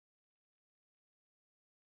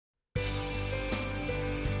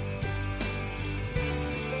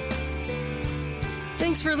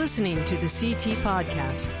Thanks for listening to the CT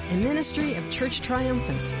Podcast, a ministry of Church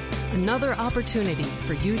Triumphant. Another opportunity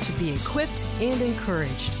for you to be equipped and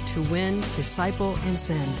encouraged to win, disciple, and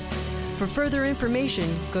send. For further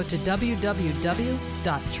information, go to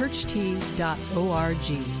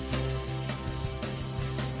www.churcht.org.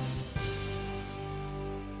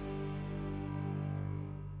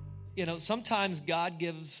 You know, sometimes God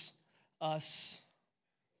gives us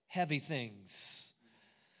heavy things.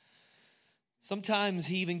 Sometimes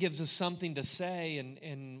He even gives us something to say,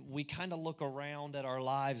 and we kind of look around at our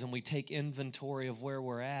lives and we take inventory of where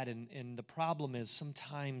we're at. And the problem is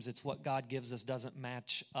sometimes it's what God gives us doesn't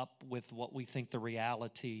match up with what we think the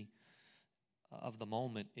reality of the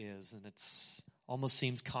moment is. And it's almost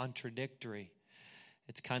seems contradictory.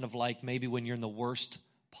 It's kind of like maybe when you're in the worst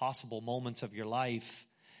possible moments of your life,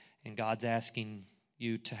 and God's asking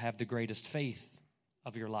you to have the greatest faith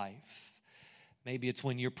of your life. Maybe it's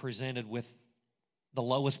when you're presented with the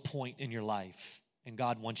lowest point in your life, and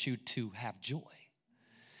God wants you to have joy.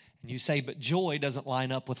 And you say, but joy doesn't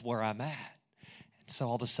line up with where I'm at. And so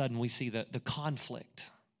all of a sudden we see the conflict.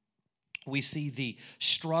 We see the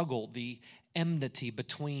struggle, the enmity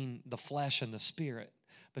between the flesh and the spirit,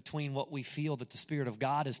 between what we feel that the Spirit of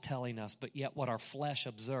God is telling us, but yet what our flesh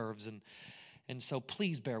observes. And so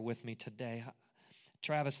please bear with me today.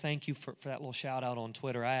 Travis, thank you for that little shout out on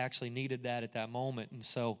Twitter. I actually needed that at that moment. And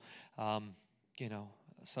so, you know,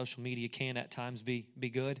 social media can at times be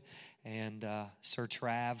good. And Sir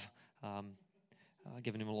Trav,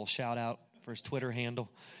 giving him a little shout out for his Twitter handle.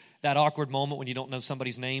 That awkward moment when you don't know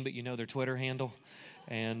somebody's name, but you know their Twitter handle.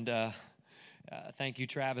 And thank you,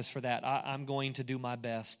 Travis, for that. I'm going to do my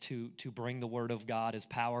best to bring the Word of God as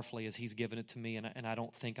powerfully as He's given it to me, and I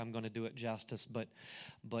don't think I'm going to do it justice, but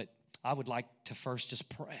I would like to first just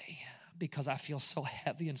pray, because I feel so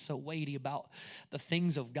heavy and so weighty about the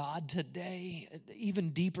things of God today,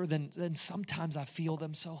 even deeper than sometimes I feel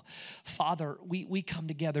them. So, Father, we come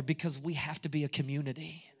together because we have to be a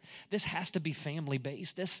community. This has to be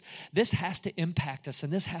family-based. This has to impact us,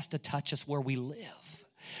 and this has to touch us where we live.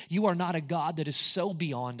 You are not a God that is so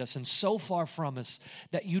beyond us and so far from us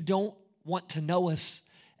that you don't want to know us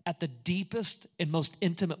at the deepest and most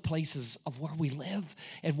intimate places of where we live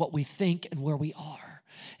and what we think and where we are.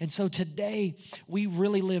 And so today, we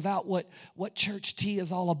really live out what Church T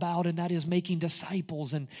is all about, and that is making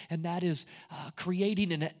disciples, and that is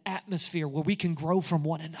creating an atmosphere where we can grow from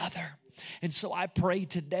one another. And so I pray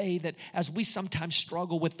today that as we sometimes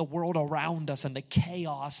struggle with the world around us and the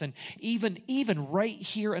chaos, and even right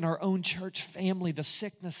here in our own church family, the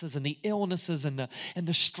sicknesses and the illnesses and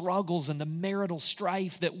the struggles and the marital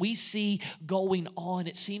strife that we see going on,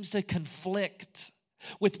 it seems to conflict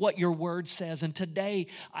with what your word says. And today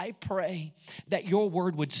I pray that your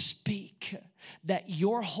word would speak, that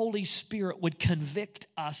your Holy Spirit would convict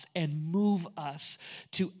us and move us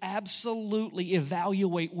to absolutely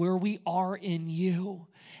evaluate where we are in you,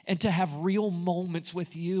 and to have real moments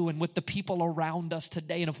with you and with the people around us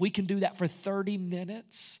today. And if we can do that for 30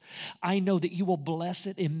 minutes, I know that you will bless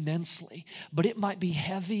it immensely. But it might be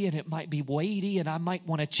heavy and it might be weighty, and I might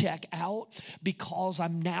want to check out because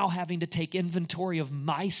I'm now having to take inventory of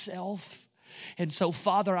myself. And so,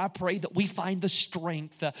 Father, I pray that we find the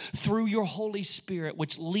strength through your Holy Spirit,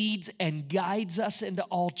 which leads and guides us into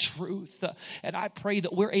all truth. And I pray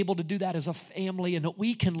that we're able to do that as a family, and that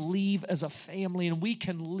we can leave as a family, and we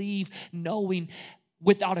can leave knowing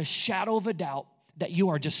without a shadow of a doubt that you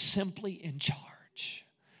are just simply in charge.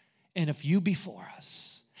 And if you be for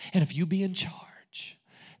us, and if you be in charge,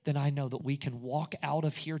 then I know that we can walk out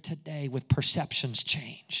of here today with perceptions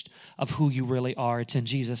changed of who you really are. It's in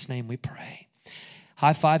Jesus' name we pray.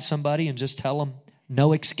 High five somebody and just tell them,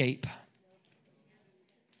 no escape.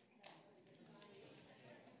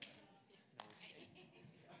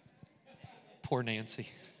 Poor Nancy.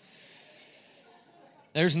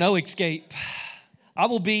 There's no escape. I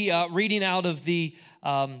will be reading out of the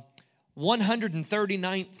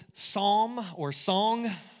 139th Psalm or song.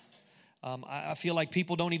 I feel like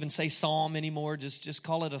people don't even say psalm anymore. Just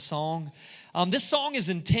call it a song. This song is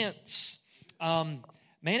intense. Man,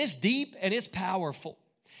 it's deep and it's powerful.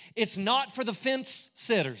 It's not for the fence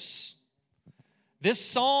sitters. This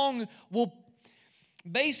song will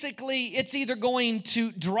basically, it's either going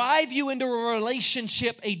to drive you into a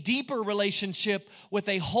relationship, a deeper relationship with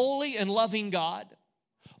a holy and loving God.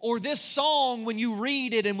 Or this song, when you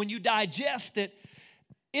read it and when you digest it,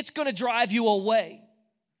 it's going to drive you away.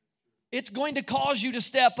 It's going to cause you to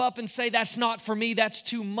step up and say, that's not for me, that's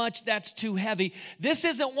too much, that's too heavy. This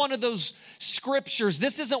isn't one of those scriptures.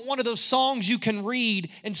 This isn't one of those songs you can read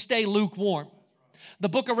and stay lukewarm. The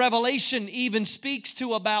book of Revelation even speaks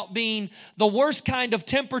to about being the worst kind of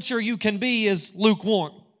temperature you can be is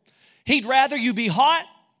lukewarm. He'd rather you be hot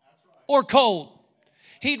or cold.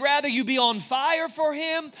 He'd rather you be on fire for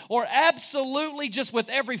Him or absolutely just with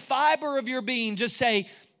every fiber of your being just say,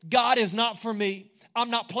 God is not for me. I'm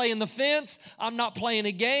not playing the fence. I'm not playing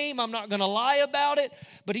a game. I'm not going to lie about it.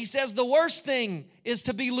 But He says the worst thing is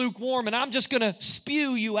to be lukewarm, and I'm just going to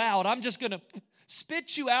spew you out. I'm just going to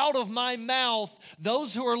spit you out of my mouth,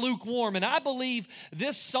 those who are lukewarm. And I believe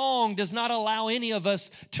this song does not allow any of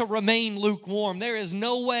us to remain lukewarm. There is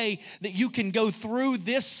no way that you can go through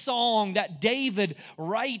this song that David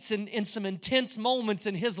writes in some intense moments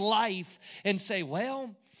in his life and say,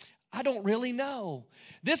 well, I don't really know.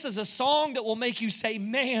 This is a song that will make you say,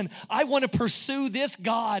 man, I want to pursue this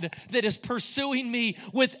God that is pursuing me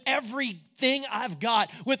with everything I've got,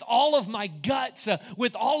 with all of my guts,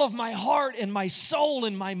 with all of my heart and my soul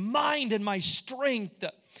and my mind and my strength.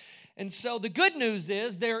 And so the good news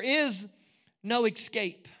is there is no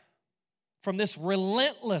escape from this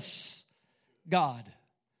relentless God.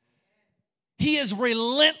 He is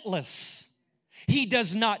relentless. He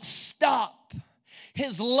does not stop.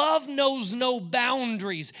 His love knows no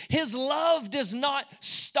boundaries. His love does not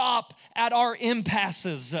stop at our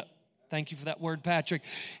impasses. Thank you for that word, Patrick.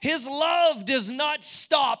 His love does not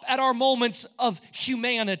stop at our moments of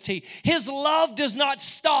humanity. His love does not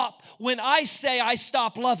stop when I say I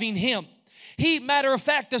stop loving Him. Matter of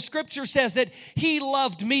fact, the scripture says that He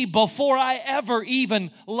loved me before I ever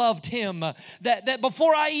even loved Him. That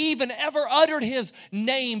before I even ever uttered His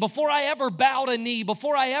name, before I ever bowed a knee,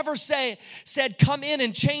 before I ever said, come in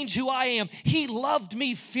and change who I am, He loved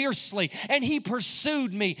me fiercely and He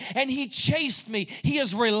pursued me and He chased me. He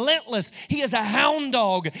is relentless. He is a hound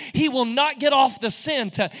dog. He will not get off the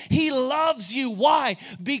scent. He loves you. Why?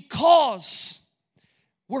 Because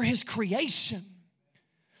we're His creation.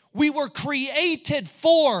 We were created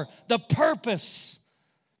for the purpose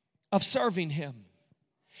of serving Him.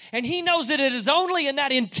 And He knows that it is only in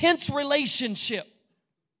that intense relationship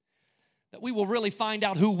that we will really find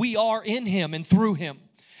out who we are in Him and through Him.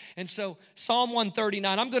 And so Psalm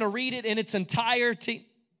 139, I'm going to read it in its entirety,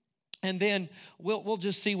 and then we'll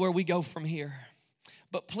just see where we go from here.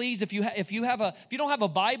 But please, if you don't have a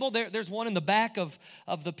Bible, there's one in the back of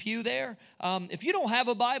the pew there. If you don't have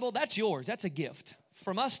a Bible, that's yours. That's a gift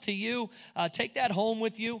from us to you. Take that home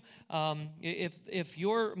with you. If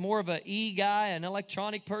you're more of an guy, an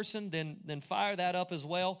electronic person, then fire that up as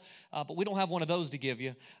well. But we don't have one of those to give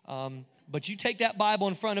you. But you take that Bible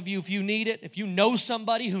in front of you if you need it. If you know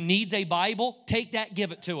somebody who needs a Bible, take that,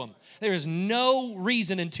 give it to them. There is no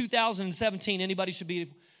reason in 2017 anybody should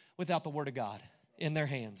be without the Word of God in their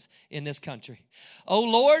hands in this country. Oh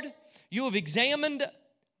Lord, you have examined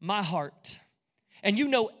my heart. And you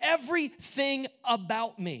know everything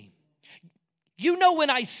about me. You know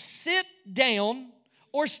when I sit down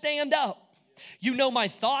or stand up. You know my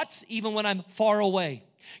thoughts even when I'm far away.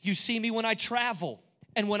 You see me when I travel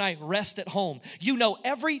and when I rest at home. You know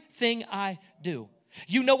everything I do.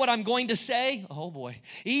 You know what I'm going to say. Oh boy.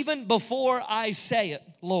 Even before I say it,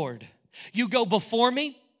 Lord. You go before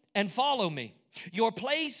me and follow me. You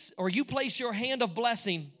place your hand of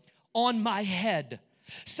blessing on my head.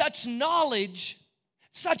 Such knowledge,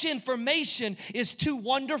 such information is too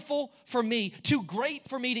wonderful for me, too great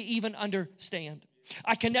for me to even understand.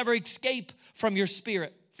 I can never escape from your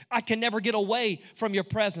Spirit. I can never get away from your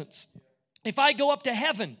presence. If I go up to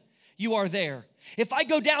heaven, you are there. If I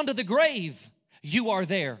go down to the grave, you are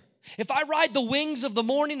there. If I ride the wings of the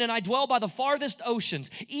morning and I dwell by the farthest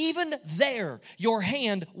oceans, even there your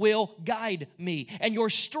hand will guide me, and your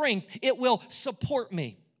strength, it will support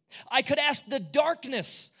me. I could ask the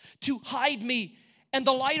darkness to hide me and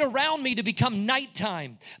the light around me to become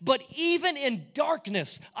nighttime. But even in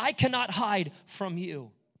darkness, I cannot hide from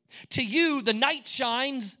you. To you, the night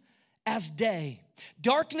shines as day.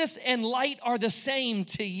 Darkness and light are the same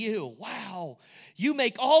to you. Wow. You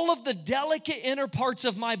make all of the delicate inner parts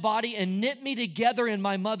of my body and knit me together in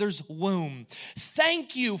my mother's womb.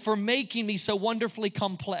 Thank you for making me so wonderfully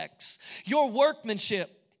complex. Your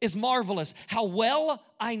workmanship is marvelous. How well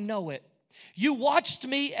I know it. You watched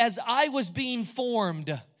me as I was being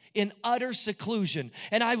formed in utter seclusion,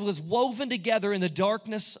 and I was woven together in the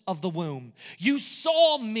darkness of the womb. You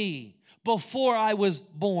saw me before I was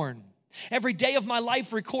born. Every day of my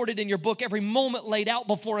life recorded in your book, every moment laid out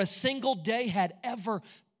before a single day had ever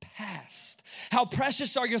passed. How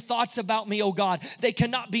precious are your thoughts about me, oh God. They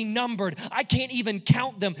cannot be numbered. I can't even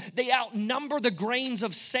count them. They outnumber the grains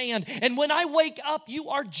of sand. And when I wake up, you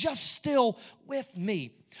are just still with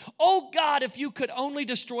me. Oh God, if you could only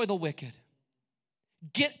destroy the wicked,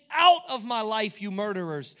 Get out of my life, you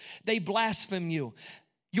murderers. They blaspheme you.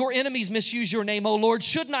 Your enemies misuse your name, O Lord.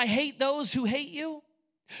 Shouldn't I hate those who hate you?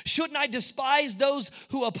 Shouldn't I despise those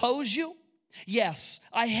who oppose you? Yes,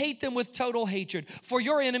 I hate them with total hatred, for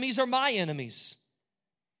your enemies are my enemies.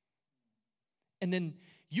 And then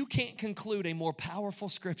you can't conclude a more powerful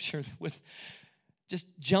scripture with just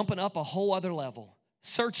jumping up a whole other level.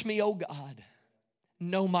 Search me, O God.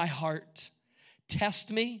 Know my heart.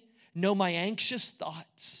 Test me. Know my anxious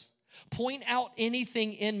thoughts. Point out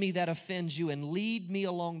anything in me that offends you and lead me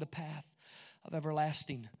along the path of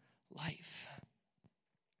everlasting life.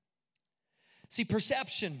 See,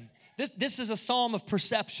 perception. This is a psalm of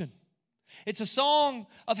perception. It's a song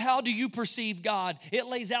of how do you perceive God. It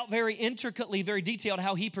lays out very intricately, very detailed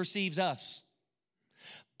how He perceives us.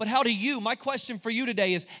 But how do you, my question for you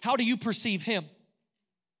today is, how do you perceive Him?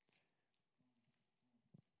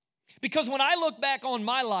 Because when I look back on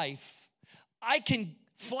my life, I can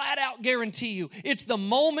flat out guarantee you, it's the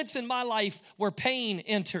moments in my life where pain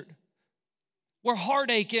entered, where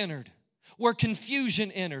heartache entered, where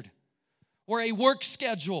confusion entered, where a work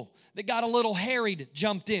schedule that got a little harried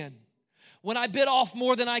jumped in, when I bit off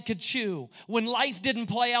more than I could chew, when life didn't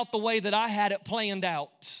play out the way that I had it planned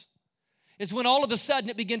out, is when all of a sudden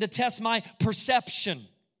it began to test my perception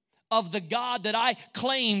of the God that I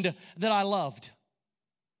claimed that I loved.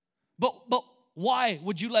 But why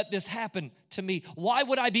would you let this happen to me? Why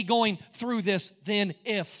would I be going through this then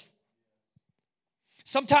if?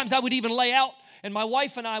 Sometimes I would even lay out, and my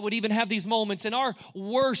wife and I would even have these moments. In our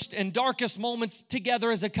worst and darkest moments together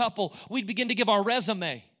as a couple, we'd begin to give our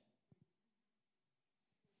resume.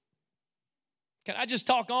 Can I just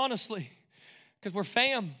talk honestly? Because we're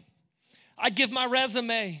fam. I'd give my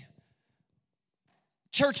resume.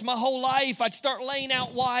 Church, my whole life, I'd start laying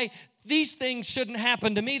out why these things shouldn't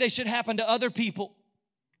happen to me. They should happen to other people.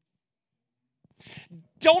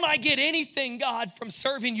 Don't I get anything, God, from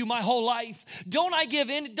serving you my whole life? Don't I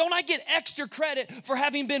get extra credit for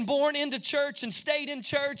having been born into church and stayed in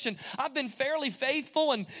church, and I've been fairly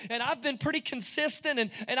faithful, and I've been pretty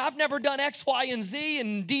consistent, and I've never done X, Y, and Z,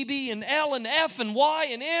 and DB, and L, and F, and Y,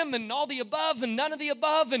 and M, and all the above, and none of the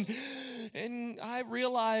above, and I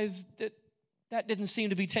realized that didn't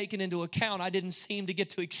seem to be taken into account. I didn't seem to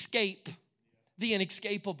get to escape the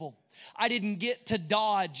inescapable. I didn't get to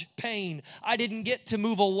dodge pain. I didn't get to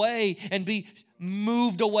move away and be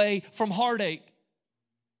moved away from heartache.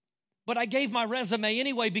 But I gave my resume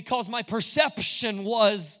anyway because my perception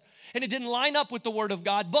was, and it didn't line up with the Word of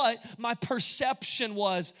God, but my perception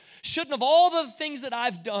was, shouldn't of all the things that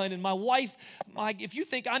I've done, and my wife, if you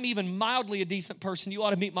think I'm even mildly a decent person, you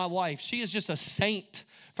ought to meet my wife. She is just a saint.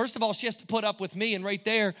 First of all, she has to put up with me, and right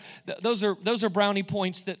there, those are brownie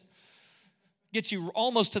points that get you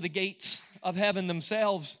almost to the gates of heaven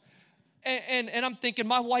themselves. And I'm thinking,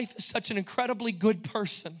 my wife is such an incredibly good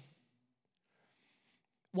person.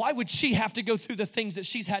 Why would she have to go through the things that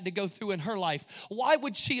she's had to go through in her life? Why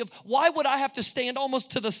would I have to stand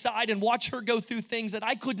almost to the side and watch her go through things that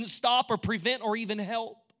I couldn't stop or prevent or even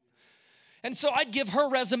help? And so I'd give her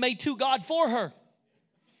resume to God for her.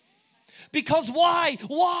 Because why?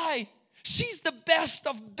 Why? She's the best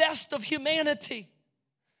of humanity.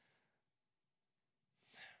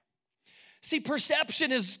 See,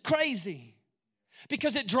 perception is crazy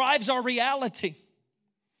because it drives our reality.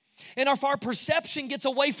 And if our perception gets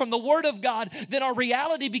away from the Word of God, then our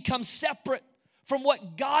reality becomes separate from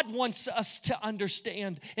what God wants us to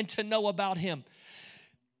understand and to know about Him.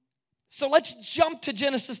 So let's jump to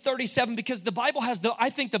Genesis 37 because the Bible has, I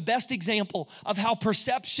think, the best example of how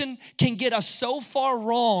perception can get us so far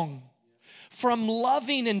wrong from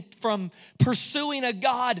loving and from pursuing a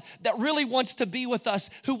God that really wants to be with us,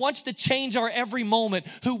 who wants to change our every moment,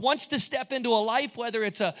 who wants to step into a life, whether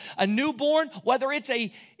it's a newborn, whether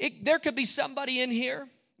there could be somebody in here,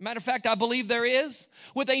 matter of fact, I believe there is,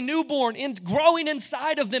 with a newborn growing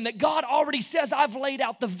inside of them that God already says, I've laid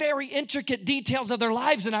out the very intricate details of their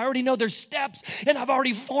lives, and I already know their steps, and I've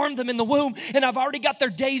already formed them in the womb, and I've already got their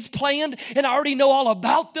days planned, and I already know all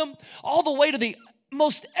about them, all the way to the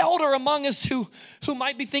most elder among us who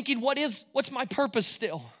might be thinking, what's my purpose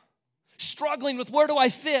still? Struggling with where do I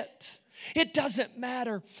fit? It doesn't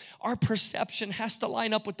matter. Our perception has to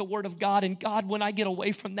line up with the Word of God. And God, when I get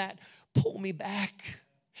away from that, pull me back.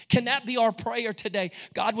 Can that be our prayer today?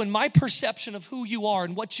 God, when my perception of who you are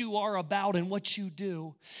and what you are about and what you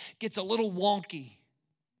do gets a little wonky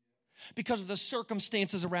because of the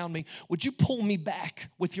circumstances around me, would you pull me back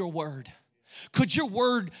with your Word? Could your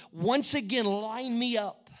Word once again line me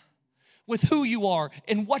up with who you are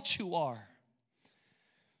and what you are?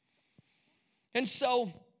 And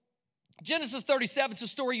so Genesis 37 is a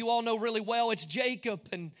story you all know really well. It's Jacob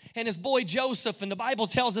and his boy Joseph. And the Bible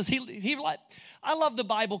tells us, I love the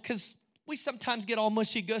Bible because we sometimes get all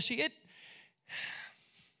mushy-gushy.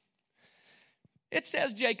 It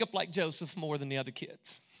says Jacob liked Joseph more than the other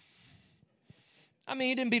kids. I mean,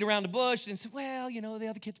 he didn't beat around the bush and say, well, the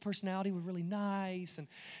other kid's personality was really nice. And,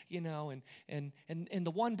 and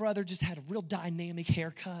the one brother just had a real dynamic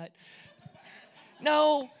haircut.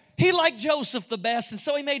 No, he liked Joseph the best. And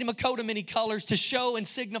so he made him a coat of many colors to show and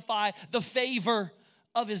signify the favor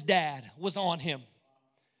of his dad was on him.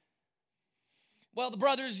 Well, the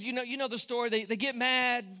brothers, you know the story. They get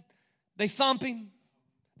mad. They thump him.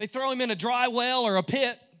 They throw him in a dry well or a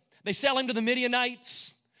pit. They sell him to the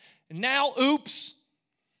Midianites. And now, oops.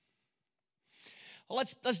 Well,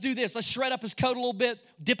 let's do this. Let's shred up his coat a little bit,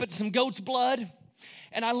 dip it in some goat's blood.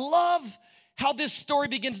 And I love how this story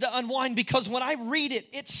begins to unwind because when I read it,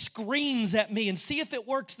 it screams at me. And see if it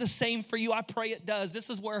works the same for you. I pray it does. This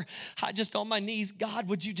is where I just on my knees, God,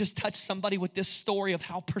 would you just touch somebody with this story of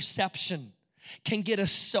how perception can get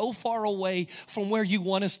us so far away from where you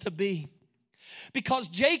want us to be. Because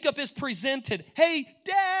Jacob is presented, hey,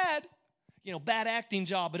 Dad. Bad acting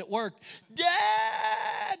job, but it worked.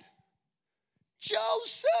 Dad,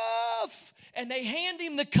 Joseph. And they hand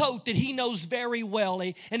him the coat that he knows very well,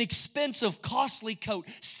 an expensive, costly coat,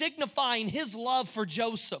 signifying his love for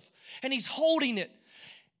Joseph. And he's holding it.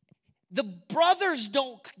 The brothers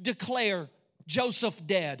don't declare Joseph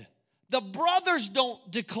dead. The brothers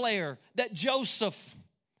don't declare that Joseph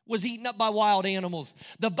was eaten up by wild animals.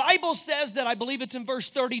 The Bible says that, I believe it's in verse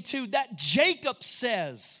 32, that Jacob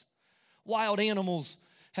says, wild animals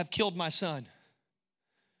have killed my son.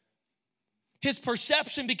 His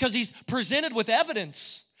perception, because he's presented with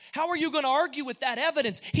evidence. How are you going to argue with that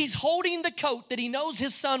evidence? He's holding the coat that he knows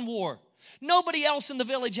his son wore. Nobody else in the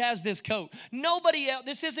village has this coat. Nobody else.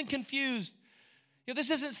 This isn't confused.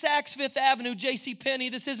 This isn't Saks Fifth Avenue,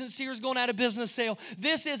 JCPenney. This isn't Sears going out of business sale.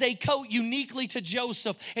 This is a coat uniquely to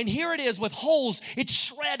Joseph. And here it is with holes. It's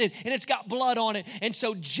shredded and it's got blood on it. And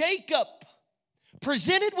so Jacob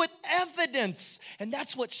presented with evidence. And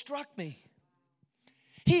that's what struck me.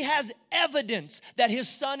 He has evidence that his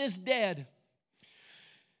son is dead.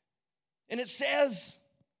 And it says,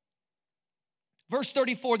 verse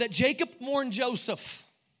 34, that Jacob mourned Joseph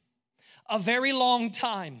a very long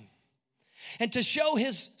time. And to show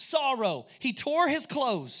his sorrow, he tore his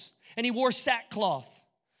clothes and he wore sackcloth.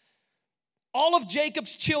 All of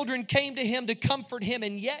Jacob's children came to him to comfort him,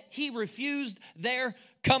 and yet he refused their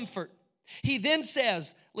comfort. He then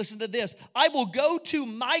says, listen to this, I will go to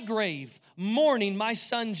my grave mourning my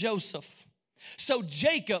son Joseph. So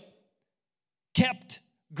Jacob kept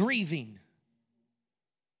grieving.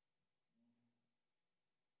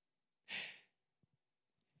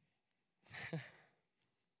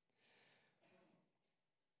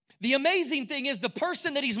 The amazing thing is the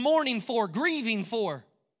person that he's mourning for, grieving for,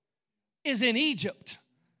 is in Egypt,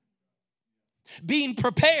 being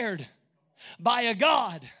prepared by a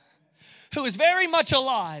God who is very much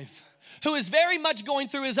alive, who is very much going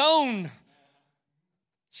through his own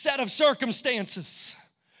set of circumstances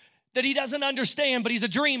that he doesn't understand, but he's a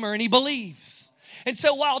dreamer and he believes. And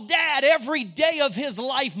so while dad every day of his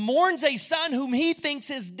life mourns a son whom he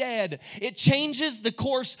thinks is dead, it changes the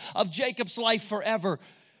course of Jacob's life forever.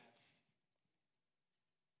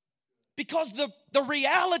 Because the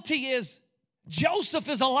reality is Joseph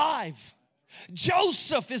is alive.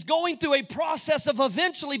 Joseph is going through a process of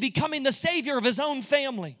eventually becoming the savior of his own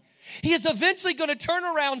family. He is eventually going to turn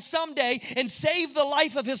around someday and save the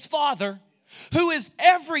life of his father, who is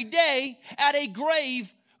every day at a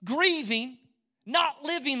grave grieving, not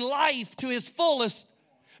living life to his fullest,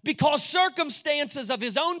 because circumstances of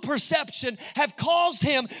his own perception have caused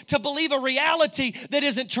him to believe a reality that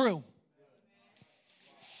isn't true.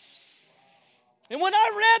 And when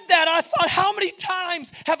I read that, I thought, how many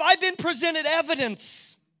times have I been presented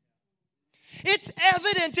evidence? It's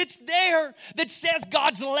evidence, it's there that says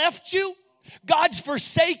God's left you, God's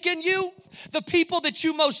forsaken you, the people that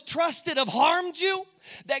you most trusted have harmed you,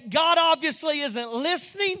 that God obviously isn't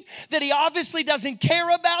listening, that He obviously doesn't care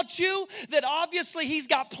about you, that obviously He's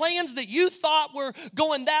got plans that you thought were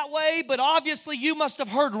going that way, but obviously you must have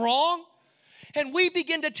heard wrong. And we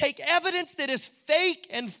begin to take evidence that is fake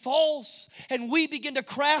and false, and we begin to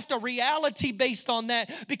craft a reality based on that,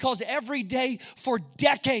 because every day for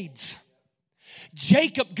decades,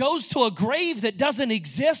 Jacob goes to a grave that doesn't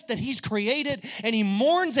exist, that he's created, and he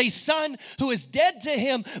mourns a son who is dead to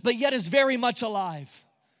him, but yet is very much alive.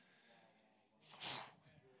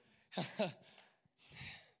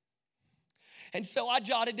 And so I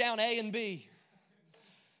jotted down A and B,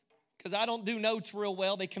 because I don't do notes real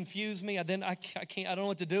well. They confuse me. I don't know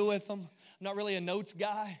what to do with them. I'm not really a notes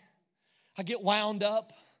guy. I get wound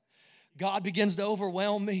up. God begins to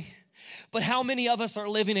overwhelm me. But how many of us are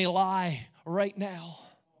living a lie right now?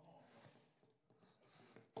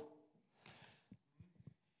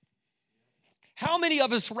 How many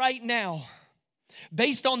of us right now,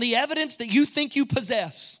 based on the evidence that you think you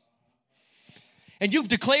possess, and you've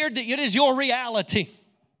declared that it is your reality,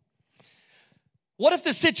 what if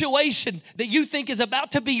the situation that you think is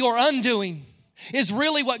about to be your undoing is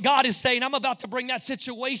really what God is saying? I'm about to bring that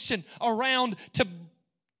situation around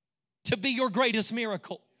to be your greatest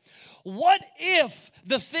miracle. What if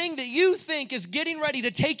the thing that you think is getting ready to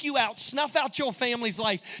take you out, snuff out your family's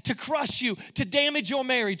life, to crush you, to damage your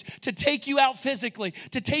marriage, to take you out physically,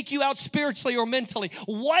 to take you out spiritually or mentally?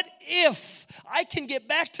 What if I can get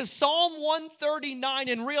back to Psalm 139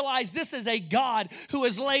 and realize this is a God who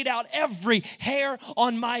has laid out every hair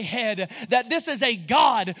on my head, that this is a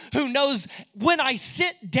God who knows when I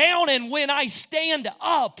sit down and when I stand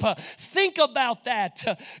up? Think about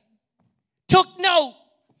that. Took note.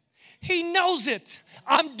 He knows it.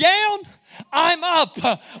 I'm down, I'm up.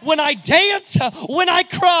 When I dance, when I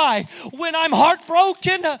cry, when I'm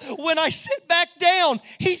heartbroken, when I sit back down,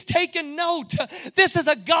 He's taken note. This is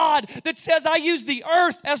a God that says, I use the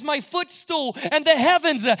earth as my footstool and the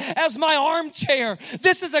heavens as my armchair.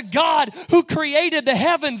 This is a God who created the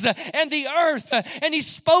heavens and the earth, and He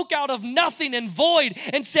spoke out of nothing and void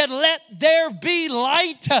and said, let there be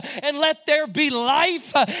light, and let there be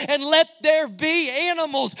life, and let there be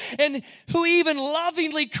animals, and who even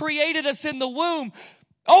lovingly created us in the womb.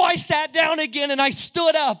 Oh, I sat down again and I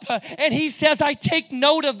stood up, and He says, I take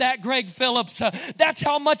note of that, Greg Phillips. That's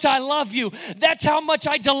how much I love you. That's how much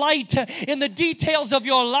I delight in the details of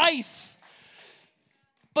your life.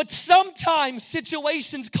 But sometimes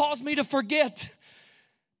situations cause me to forget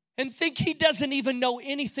and think He doesn't even know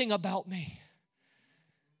anything about me,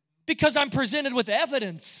 because I'm presented with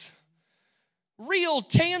evidence, real,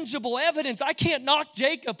 tangible evidence. I can't knock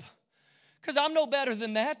Jacob because I'm no better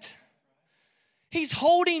than that. He's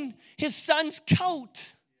holding his son's coat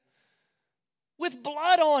with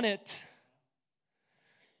blood on it.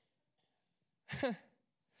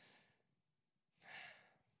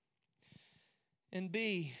 And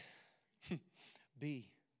B,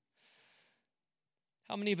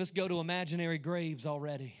 how many of us go to imaginary graves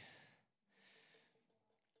already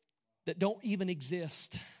that don't even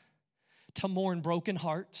exist, to mourn broken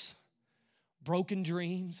hearts, broken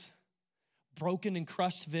dreams, broken and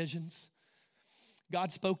crushed visions?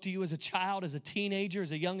 God spoke to you as a child, as a teenager,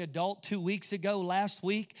 as a young adult 2 weeks ago, last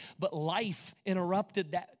week, but life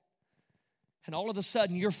interrupted that. And all of a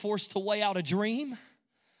sudden, you're forced to weigh out a dream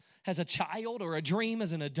as a child or a dream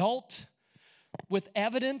as an adult with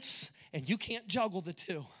evidence, and you can't juggle the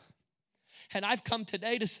two. And I've come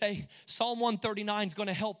today to say Psalm 139 is going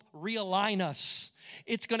to help realign us.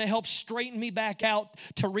 It's going to help straighten me back out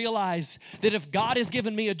to realize that if God has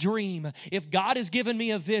given me a dream, if God has given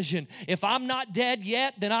me a vision, if I'm not dead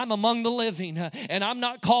yet, then I'm among the living. And I'm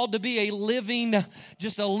not called to be a living,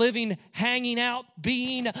 just a living, hanging out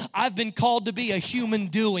being. I've been called to be a human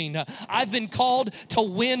doing. I've been called to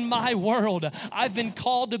win my world. I've been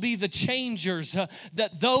called to be the changers,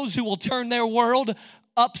 that those who will turn their world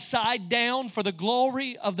upside down for the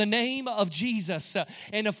glory of the name of Jesus.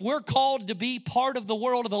 And if we're called to be part of the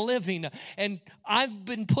world of the living, and I've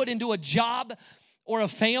been put into a job or a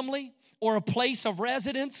family or a place of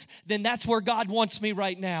residence, then that's where God wants me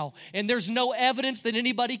right now. And there's no evidence that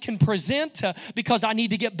anybody can present, because I need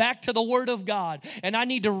to get back to the Word of God. And I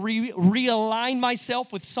need to realign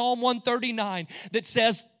myself with Psalm 139 that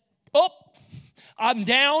says, oh, I'm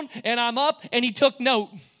down and I'm up, and He took note.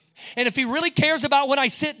 And if He really cares about when I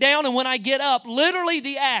sit down and when I get up, literally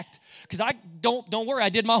the act, because I don't worry, I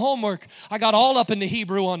did my homework. I got all up in the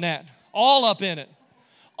Hebrew on that, all up in it,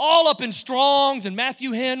 all up in Strong's and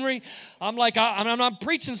Matthew Henry. I'm like, I'm not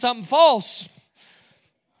preaching something false.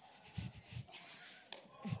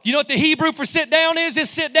 You know what the Hebrew for sit down is?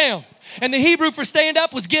 It's sit down. And the Hebrew for stand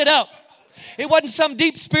up was get up. It wasn't some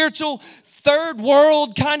deep spiritual third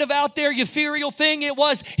world kind of out there ethereal thing. It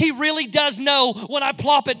was, He really does know when I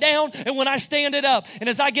plop it down and when I stand it up. And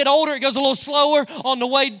as I get older, it goes a little slower on the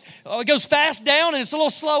way. It goes fast down and it's a little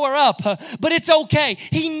slower up. But it's okay.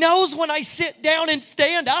 He knows when I sit down and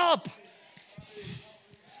stand up.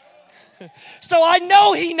 So I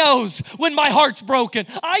know He knows when my heart's broken.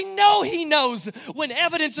 I know He knows when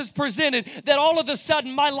evidence is presented that all of a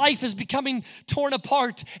sudden my life is becoming torn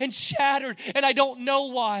apart and shattered, and I don't know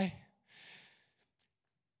why.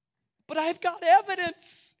 But I've got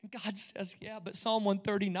evidence. And God says, yeah, but Psalm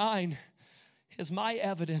 139 is my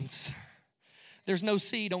evidence. There's no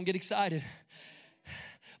C, don't get excited.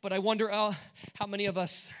 But I wonder how many of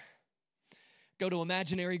us go to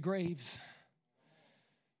imaginary graves.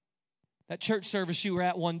 That church service you were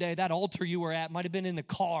at one day, that altar you were at might have been in the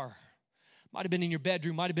car, might have been in your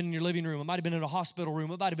bedroom, might have been in your living room, it might have been in a hospital room,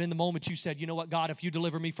 it might have been the moment you said, you know what, God, if you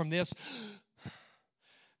deliver me from this,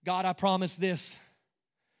 God, I promise this.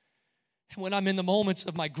 And when I'm in the moments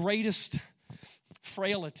of my greatest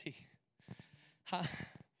frailty,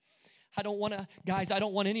 I don't want to, guys, I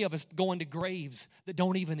don't want any of us going to graves that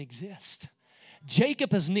don't even exist.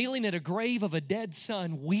 Jacob is kneeling at a grave of a dead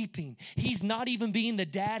son, weeping. He's not even being the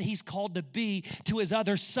dad he's called to be to his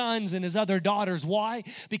other sons and his other daughters. Why?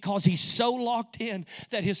 Because he's so locked in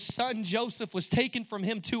that his son Joseph was taken from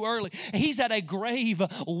him too early. He's at a grave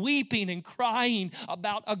weeping and crying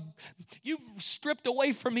about, you've stripped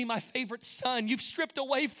away from me my favorite son. You've stripped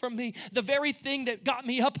away from me the very thing that got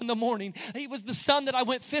me up in the morning. He was the son that I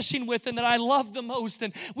went fishing with and that I loved the most.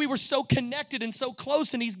 And we were so connected and so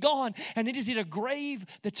close, and he's gone. And it is at a grave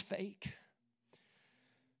that's fake.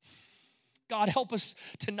 God, help us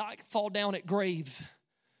to not fall down at graves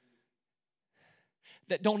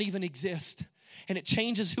that don't even exist. And it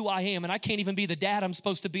changes who I am. And I can't even be the dad I'm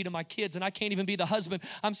supposed to be to my kids. And I can't even be the husband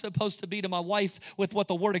I'm supposed to be to my wife with what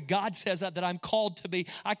the Word of God says that I'm called to be.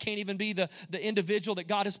 I can't even be the individual that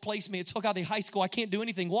God has placed me at Tocatli High School. I can't do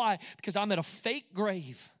anything. Why? Because I'm at a fake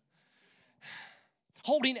grave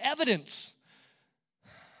holding evidence.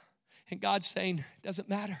 And God's saying, it doesn't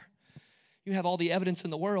matter. You have all the evidence in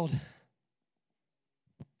the world.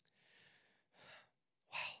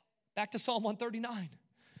 Wow. Back to Psalm 139.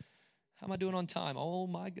 How am I doing on time? Oh,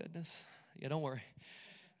 my goodness. Yeah, don't worry.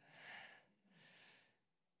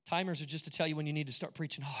 Timers are just to tell you when you need to start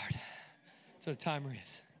preaching hard. That's what a timer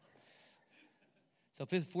is. So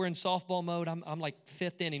if we're in softball mode, I'm like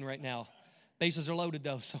fifth inning right now. Bases are loaded,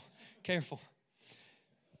 though, so careful.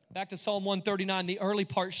 Back to Psalm 139, the early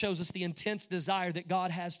part shows us the intense desire that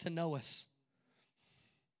God has to know us.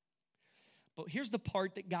 But here's the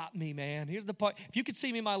part that got me, man. Here's the part. If you could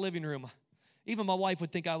see me in my living room, even my wife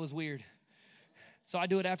would think I was weird. So I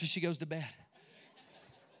do it after she goes to bed.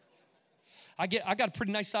 I got a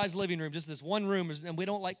pretty nice sized living room, just this one room, and we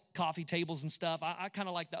don't like coffee tables and stuff. I kind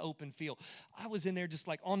of like the open feel. I was in there just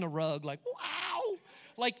like on the rug, like, wow.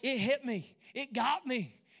 Like it hit me. It got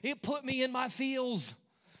me. It put me in my feels.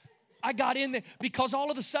 I got in there because all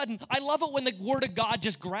of a sudden, I love it when the Word of God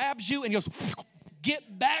just grabs you and goes,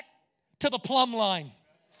 get back to the plumb line.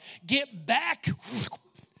 Get back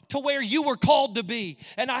to where you were called to be.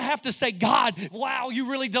 And I have to say, God, wow, you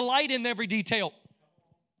really delight in every detail.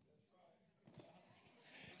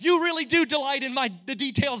 You really do delight in the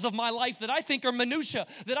details of my life that I think are minutia,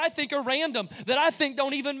 that I think are random, that I think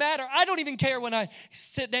don't even matter. I don't even care when I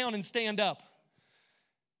sit down and stand up.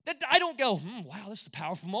 That I don't go, wow, this is a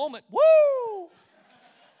powerful moment. Woo!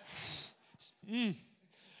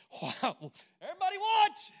 Wow. Everybody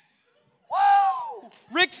watch. Woo!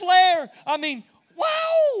 Ric Flair. I mean,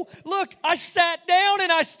 wow. Look, I sat down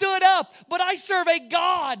and I stood up, but I serve a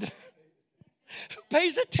God who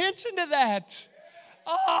pays attention to that.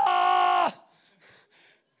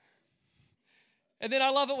 And then I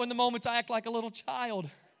love it when the moments I act like a little child.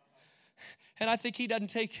 And I think he doesn't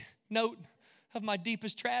take note of my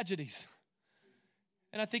deepest tragedies.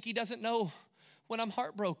 And I think he doesn't know when I'm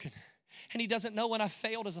heartbroken. And he doesn't know when I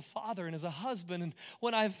failed as a father and as a husband, and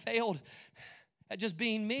when I've failed at just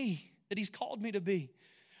being me that he's called me to be.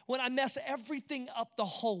 When I mess everything up the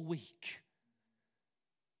whole week.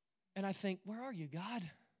 And I think, where are you, God? I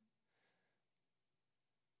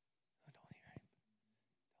don't hear him.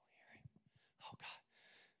 Oh,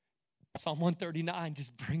 God. Psalm 139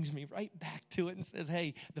 just brings me right back to it and says,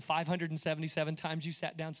 hey, the 577 times you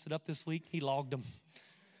sat down, stood up this week, he logged them.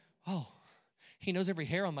 Oh, he knows every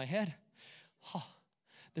hair on my head. Oh,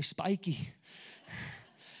 they're spiky.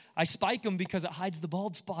 I spike them because it hides the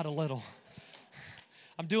bald spot a little.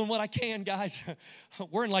 I'm doing what I can, guys.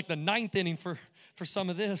 We're in like the 9th inning for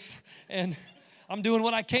some of this, and I'm doing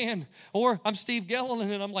what I can. Or I'm Steve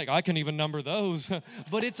Gelliland, and I'm like, I can even number those.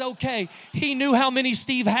 But it's okay. He knew how many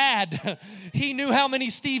Steve had. He knew how many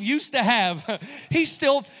Steve used to have. He's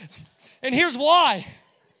still, and here's why.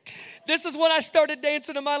 This is when I started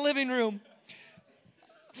dancing in my living room.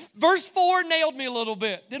 Verse 4 nailed me a little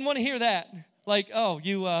bit. Didn't want to hear that. Like, oh,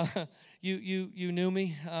 you knew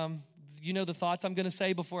me. You know the thoughts I'm going to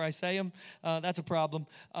say before I say them. That's a problem.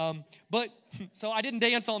 But so I didn't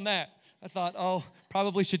dance on that. I thought, oh,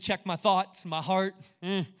 probably should check my thoughts, my heart.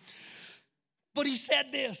 But he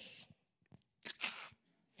said this.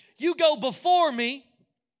 You go before me.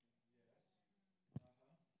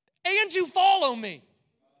 And you follow me.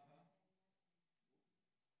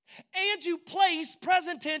 And you place,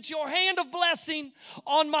 present tense, your hand of blessing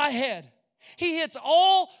on my head. He hits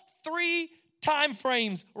all 3 time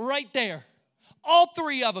frames right there. All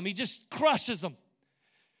 3 of them. He just crushes them.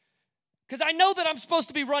 Because I know that I'm supposed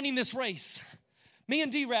to be running this race. Me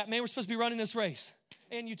and D-Rap, man, we're supposed to be running this race.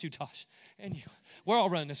 And you too, Tosh. And you. We're all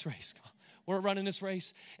running this race. Come on. We're running this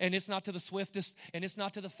race, and it's not to the swiftest, and it's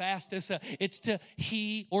not to the fastest. It's to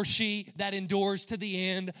he or she that endures to the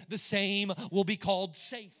end. The same will be called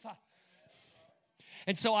safe.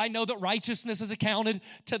 And so I know that righteousness is accounted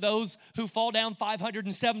to those who fall down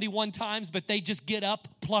 571 times, but they just get up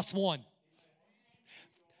 +1.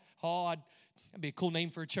 Oh, that'd be a cool name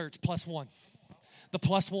for a church, +1. The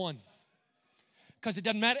 +1. Because it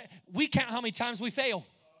doesn't matter. We count how many times we fail.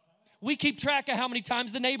 We keep track of how many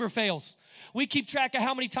times the neighbor fails. We keep track of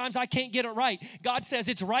how many times I can't get it right. God says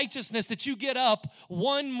it's righteousness that you get up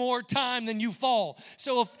one more time than you fall.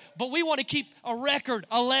 But we want to keep a record,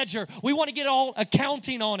 a ledger. We want to get all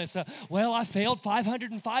accounting on us. Well, I failed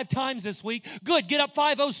 505 times this week. Good, get up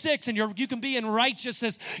 506 and you can be in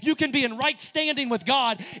righteousness. You can be in right standing with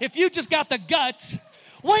God. If you just got the guts,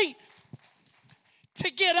 to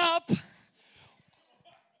get up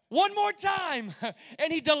one more time.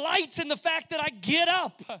 And he delights in the fact that I get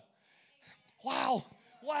up.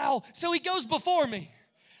 Wow. So he goes before me.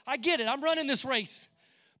 I get it. I'm running this race.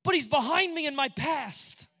 But he's behind me in my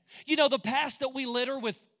past. You know, the past that we litter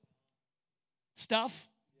with stuff.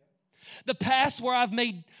 The past where I've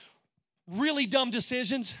made really dumb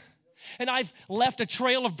decisions. And I've left a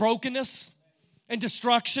trail of brokenness and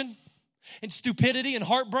destruction and stupidity and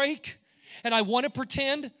heartbreak. And I want to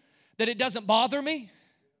pretend that it doesn't bother me.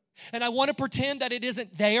 And I want to pretend that it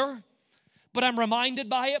isn't there, but I'm reminded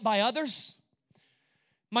by it by others.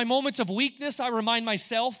 My moments of weakness, I remind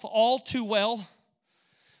myself all too well,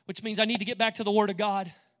 which means I need to get back to the Word of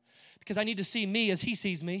God because I need to see me as He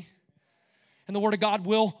sees me. And the Word of God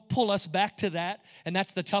will pull us back to that, and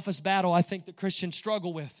that's the toughest battle I think that Christians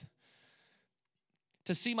struggle with,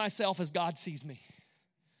 to see myself as God sees me.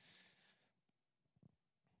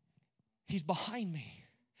 He's behind me.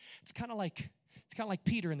 It's kind of like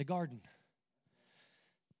Peter in the garden.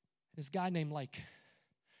 This guy named I think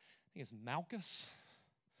it's Malchus.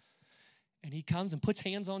 And he comes and puts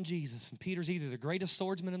hands on Jesus. And Peter's either the greatest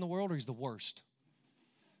swordsman in the world or he's the worst.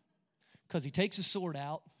 Because he takes his sword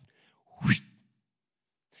out.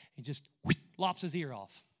 He just lops his ear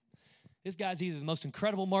off. This guy's either the most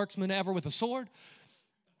incredible marksman ever with a sword,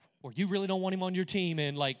 or you really don't want him on your team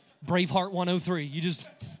in like Braveheart 103. You just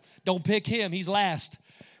don't pick him. He's last.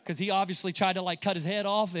 Because he obviously tried to cut his head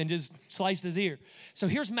off and just sliced his ear. So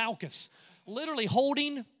here's Malchus, literally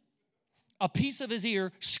holding a piece of his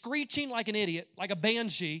ear, screeching like an idiot, like a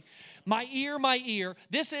banshee. My ear, my ear.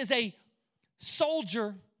 This is a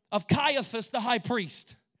soldier of Caiaphas, the high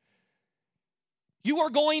priest. You are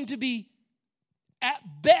going to be, at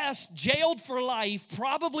best, jailed for life,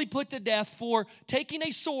 probably put to death for taking a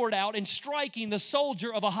sword out and striking the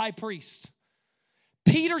soldier of a high priest.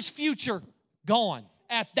 Peter's future gone.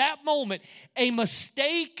 At that moment, a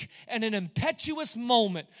mistake and an impetuous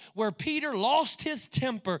moment where Peter lost his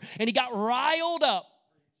temper and he got riled up.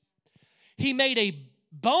 He made a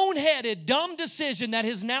boneheaded, dumb decision that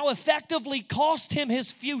has now effectively cost him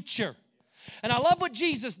his future. And I love what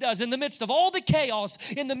Jesus does in the midst of all the chaos,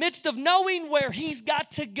 in the midst of knowing where he's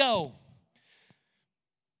got to go.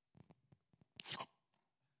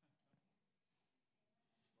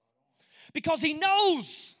 Because he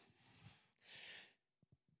knows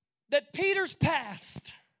that Peter's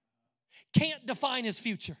past can't define his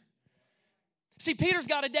future. See, Peter's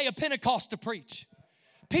got a day of Pentecost to preach.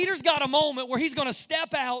 Peter's got a moment where he's going to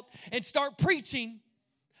step out and start preaching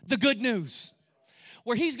the good news.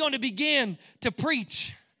 Where he's going to begin to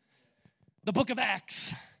preach the book of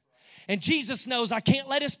Acts. And Jesus knows I can't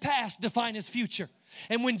let his past define his future.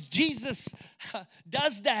 And when Jesus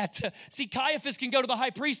does that, see, Caiaphas can go to the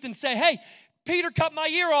high priest and say, hey, Peter cut my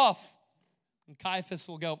ear off. And Caiaphas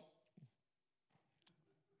will go,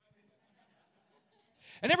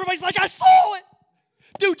 and everybody's like, I saw it.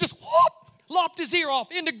 Dude just lopped his ear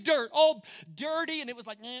off into dirt, all dirty, and it was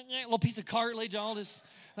like a little piece of cartilage, all this.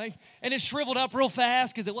 And it shriveled up real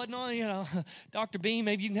fast because it wasn't on, Dr. Beam,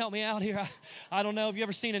 maybe you can help me out here. I don't know. Have you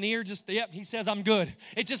ever seen an ear? He says I'm good.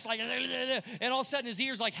 It's just like, and all of a sudden his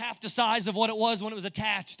ear's like half the size of what it was when it was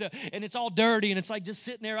attached. And it's all dirty, and it's like just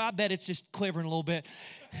sitting there. I bet it's just quivering a little bit.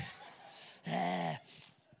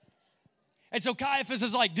 And so Caiaphas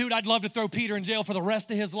is like, dude, I'd love to throw Peter in jail for the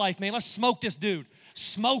rest of his life, man. Let's smoke this dude.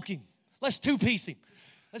 Smoke him. Let's two-piece him.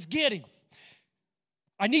 Let's get him.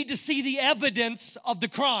 I need to see the evidence of the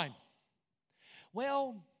crime.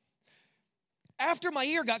 Well, after my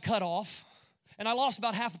ear got cut off and I lost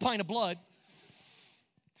about half a pint of blood,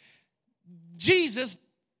 Jesus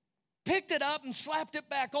picked it up and slapped it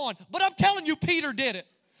back on. But I'm telling you, Peter did it.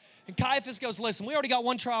 And Caiaphas goes, listen, we already got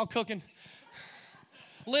one trial cooking.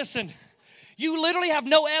 Listen, you literally have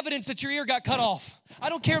no evidence that your ear got cut off. I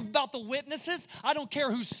don't care about the witnesses. I don't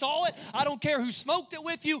care who saw it. I don't care who smoked it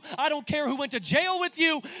with you. I don't care who went to jail with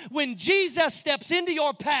you. When Jesus steps into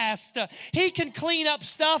your past, He can clean up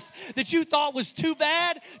stuff that you thought was too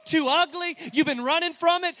bad, too ugly. You've been running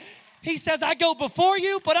from it. He says, I go before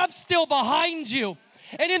you, but I'm still behind you.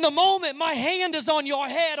 And in the moment, my hand is on your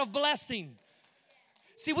head of blessing.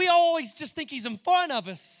 See, we always just think He's in front of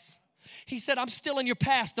us. He said, I'm still in your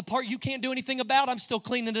past. The part you can't do anything about, I'm still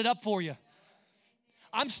cleaning it up for you.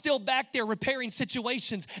 I'm still back there repairing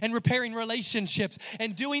situations and repairing relationships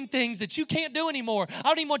and doing things that you can't do anymore. I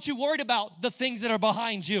don't even want you worried about the things that are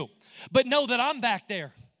behind you, but know that I'm back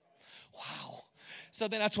there. Wow. So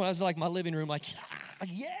then that's when I was like my living room, like,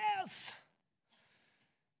 yes.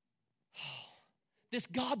 This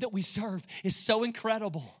God that we serve is so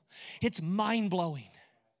incredible. It's mind-blowing.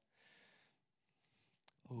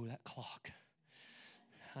 Oh, that clock.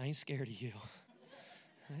 I ain't scared of you.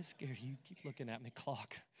 I ain't scared of you. Keep looking at me,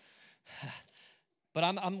 clock.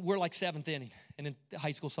 But we're like 7th inning. And in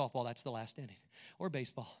high school softball, that's the last inning. Or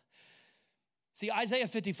baseball. See, Isaiah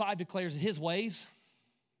 55 declares that His ways,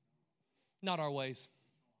 not our ways.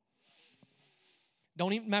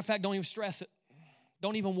 Matter of fact, don't even stress it.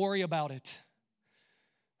 Don't even worry about it.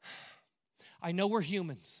 I know we're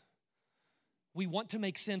humans. We want to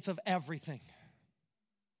make sense of everything.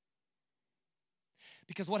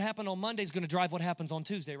 Because what happened on Monday is going to drive what happens on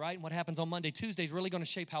Tuesday, right? And what happens on Monday, Tuesday is really going to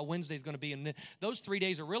shape how Wednesday is going to be. And those 3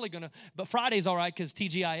 days are really going to, but Friday's all right because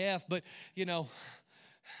TGIF. But, you know,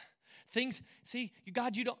 things, see,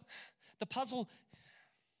 God, you don't, the puzzle,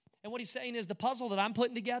 and what He's saying is the puzzle that I'm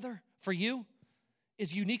putting together for you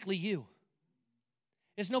is uniquely you.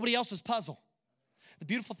 It's nobody else's puzzle. The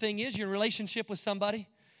beautiful thing is you're in a relationship with somebody,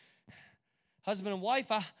 husband and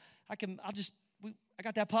wife, I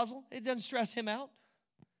got that puzzle. It doesn't stress him out.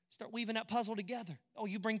 Start weaving that puzzle together. Oh,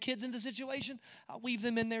 you bring kids into the situation? I'll weave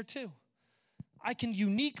them in there too. I can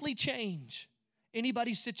uniquely change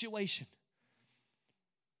anybody's situation.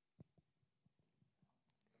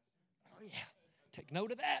 Oh, yeah. Take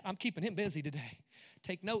note of that. I'm keeping him busy today.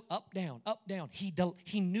 Take note, up, down, up, down.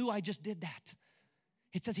 He knew I just did that.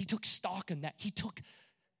 It says He took stock in that.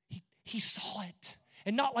 He saw it.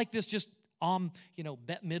 And not like this just,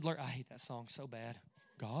 Bette Midler. I hate that song so bad.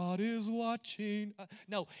 God is watching.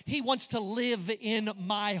 No, He wants to live in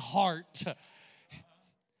my heart.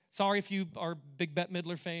 Sorry if you are big Bette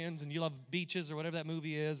Midler fans and you love Beaches or whatever that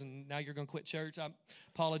movie is, and now you're going to quit church. I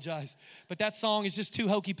apologize. But that song is just too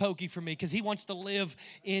hokey pokey for me because He wants to live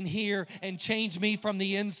in here and change me from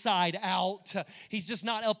the inside out. He's just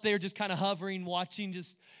not up there just kind of hovering, watching,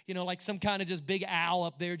 just, like some kind of just big owl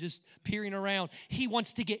up there just peering around. He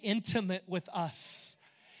wants to get intimate with us.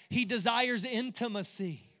 He desires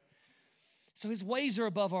intimacy. So His ways are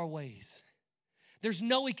above our ways. There's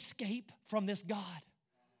no escape from this God.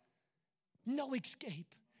 No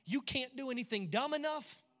escape. You can't do anything dumb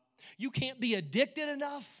enough. You can't be addicted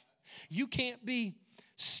enough. You can't be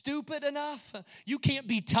stupid enough. You can't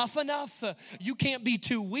be tough enough. You can't be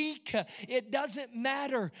too weak. It doesn't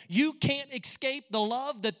matter. You can't escape the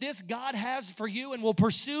love that this God has for you and will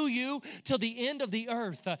pursue you till the end of the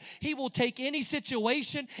earth. He will take any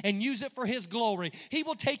situation and use it for His glory. He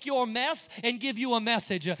will take your mess and give you a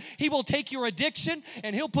message. He will take your addiction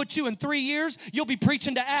and He'll put you in 3 years. You'll be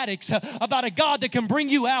preaching to addicts about a God that can bring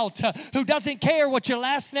you out, who doesn't care what your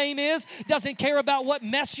last name is, doesn't care about what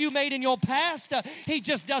mess you made in your past. He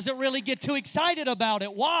just doesn't really get too excited about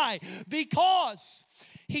it. Why? Because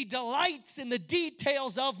He delights in the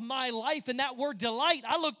details of my life. And that word delight,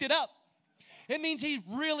 I looked it up. It means He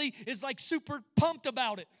really is like super pumped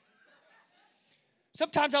about it.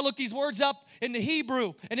 Sometimes I look these words up in the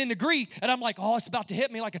Hebrew and in the Greek, and I'm like, oh, it's about to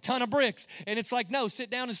hit me like a ton of bricks. And it's like, no, sit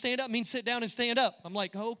down and stand up means sit down and stand up. I'm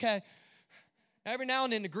like, oh, okay. Every now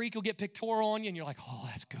and then the Greek will get pictorial on you, and you're like, oh,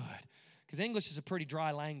 that's good. Because English is a pretty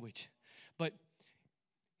dry language. But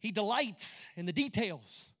He delights in the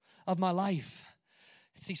details of my life.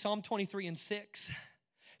 See, Psalm 23:6.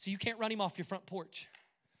 So you can't run Him off your front porch.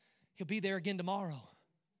 He'll be there again tomorrow.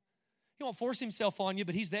 He won't force Himself on you,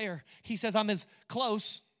 but He's there. He says, I'm as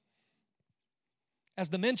close as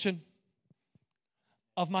the mention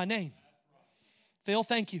of my name. Phil,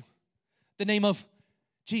 thank you. The name of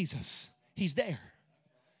Jesus. He's there.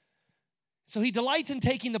 So He delights in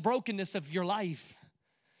taking the brokenness of your life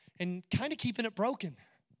and kind of keeping it broken.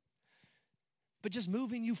 but just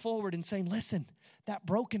moving you forward and saying, listen, that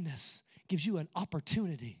brokenness gives you an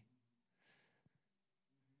opportunity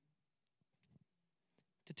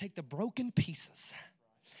to take the broken pieces,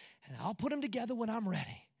 and I'll put them together when I'm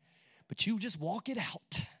ready. But you just walk it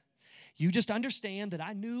out. You just understand that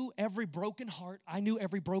I knew every broken heart. I knew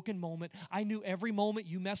every broken moment. I knew every moment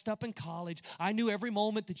you messed up in college. I knew every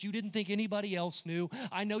moment that you didn't think anybody else knew.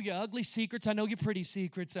 I know your ugly secrets. I know your pretty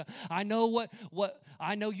secrets. I know what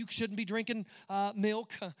I know you shouldn't be drinking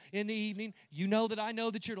milk in the evening. You know that I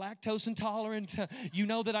know that you're lactose intolerant. You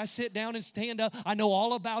know that I sit down and stand up. I know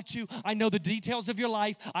all about you. I know the details of your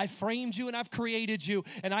life. I framed you and I've created you.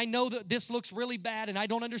 And I know that this looks really bad and I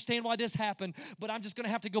don't understand why this happened. But I'm just going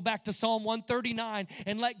to have to go back to Psalm 139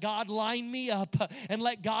 and let God line me up and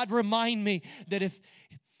let God remind me that if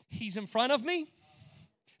He's in front of me,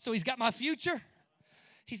 so He's got my future,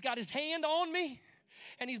 He's got His hand on me,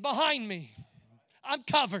 and He's behind me, I'm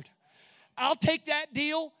covered. I'll take that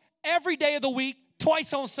deal every day of the week,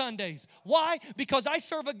 twice on Sundays. Why? Because I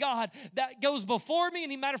serve a God that goes before me.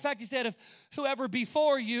 And as a matter of fact, He said, if whoever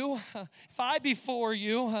before you, if I before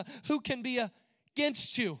you, who can be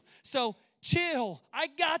against you? So chill. I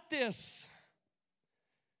got this.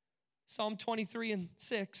 Psalm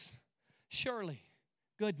 23:6. Surely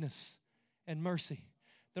goodness and mercy,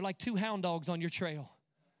 they're like two hound dogs on your trail.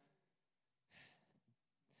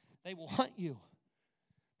 They will hunt you,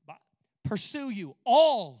 pursue you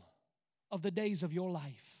all of the days of your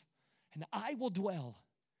life. And I will dwell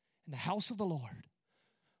in the house of the Lord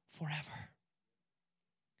forever.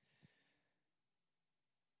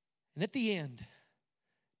 And at the end,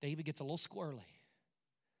 David gets a little squirrely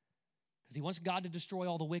because he wants God to destroy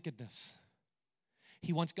all the wickedness.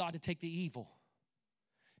 He wants God to take the evil.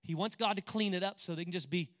 He wants God to clean it up so they can just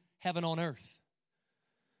be heaven on earth.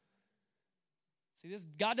 See,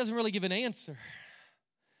 God doesn't really give an answer.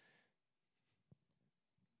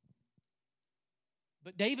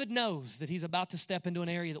 But David knows that he's about to step into an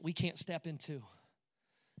area that we can't step into.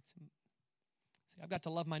 See, I've got to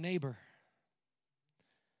love my neighbor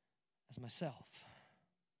as myself.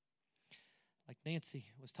 Like Nancy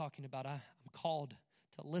was talking about, I'm called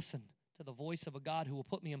to listen to the voice of a God who will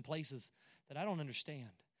put me in places that I don't understand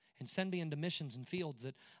and send me into missions and fields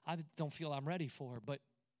that I don't feel I'm ready for, but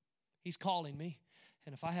He's calling me.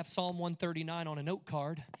 And if I have Psalm 139 on a note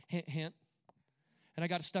card, hint, hint, and I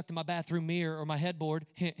got it stuck to my bathroom mirror or my headboard,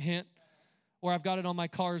 hint, hint, or I've got it on my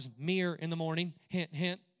car's mirror in the morning, hint,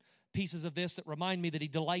 hint, pieces of this that remind me that He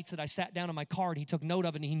delights that I sat down in my car and He took note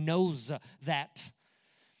of it and He knows that.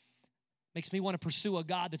 Makes me want to pursue a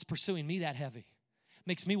God that's pursuing me that heavy.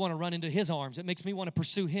 Makes me want to run into His arms. It makes me want to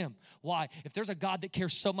pursue Him. Why? If there's a God that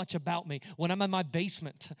cares so much about me, when I'm in my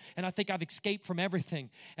basement and I think I've escaped from everything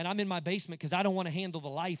and I'm in my basement because I don't want to handle the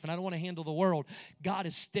life and I don't want to handle the world, God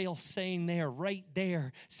is still saying there, right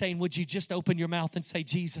there, saying, would you just open your mouth and say,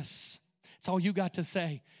 Jesus? It's all you got to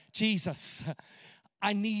say. Jesus,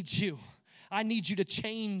 I need you. I need you to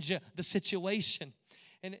change the situation.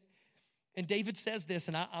 And David says this,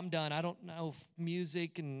 and I'm done. I don't know if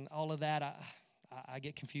music and all of that. I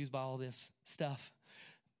get confused by all this stuff.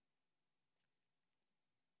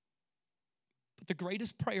 But the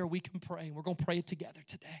greatest prayer we can pray, and we're going to pray it together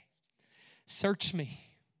today. Search me,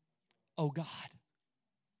 oh God.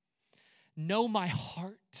 Know my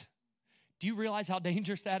heart. Do you realize how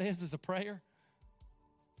dangerous that is as a prayer?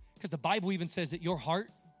 Because the Bible even says that your heart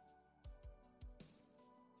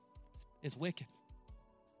is wicked.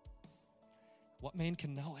 What man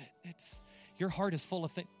can know it? Your heart is full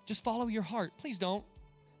of things. Just follow your heart. Please don't.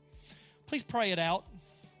 Please pray it out.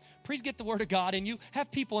 Please get the Word of God in you.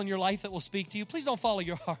 Have people in your life that will speak to you. Please don't follow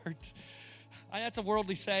your heart. That's a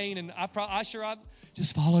worldly saying, and I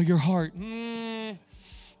just follow your heart. I'm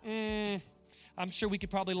sure we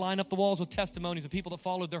could probably line up the walls with testimonies of people that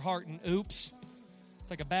followed their heart, and oops. It's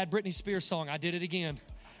like a bad Britney Spears song. I did it again.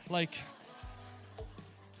 Like,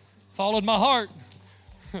 followed my heart.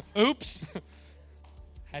 Oops.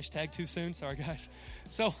 Hashtag too soon. Sorry, guys.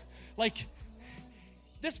 So,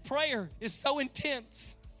 this prayer is so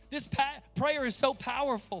intense. This prayer is so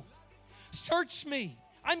powerful. Search me.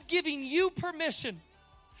 I'm giving you permission.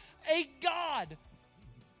 A God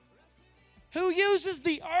who uses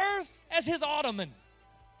the earth as His ottoman,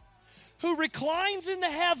 who reclines in the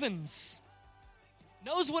heavens,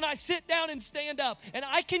 knows when I sit down and stand up, and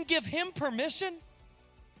I can give Him permission.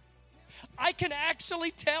 I can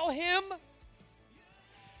actually tell Him,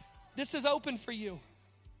 this is open for you.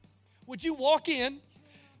 Would you walk in?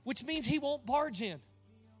 Which means He won't barge in.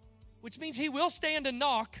 Which means He will stand and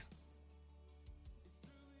knock.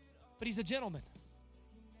 But He's a gentleman.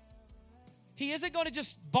 He isn't going to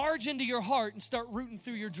just barge into your heart and start rooting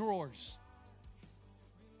through your drawers.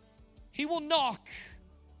 He will knock,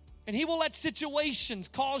 and He will let situations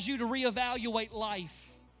cause you to reevaluate life.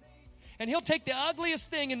 And He'll take the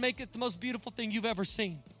ugliest thing and make it the most beautiful thing you've ever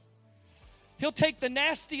seen. He'll take the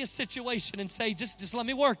nastiest situation and say, just let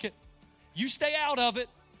me work it. You stay out of it.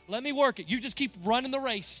 Let me work it. You just keep running the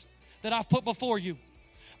race that I've put before you.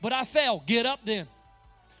 But I fell. Get up then.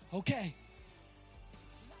 Okay.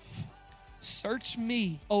 Search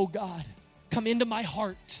me, oh God. Come into my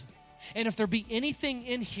heart. And if there be anything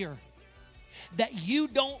in here that you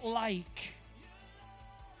don't like,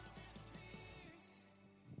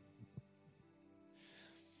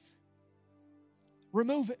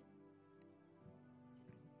 remove it.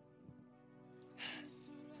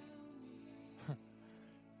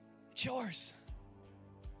 It's yours.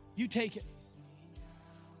 You take it.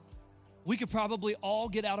 We could probably all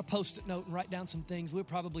get out a Post-it note and write down some things we're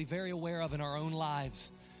probably very aware of in our own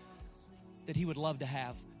lives that He would love to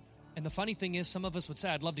have. And the funny thing is, some of us would say,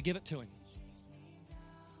 I'd love to give it to Him.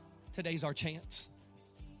 Today's our chance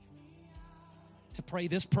to pray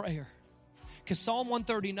this prayer. Because Psalm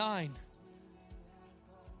 139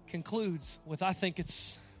 concludes with, I think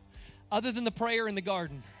it's, other than the prayer in the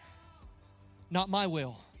garden, not my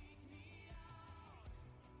will,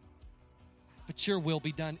 but your will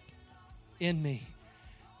be done in me.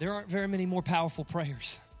 There aren't very many more powerful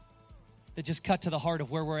prayers that just cut to the heart of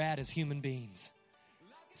where we're at as human beings.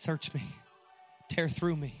 Search me. Tear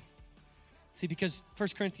through me. See, because 1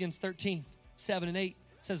 Corinthians 13, 7 and 8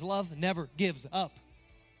 says love never gives up.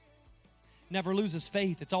 Never loses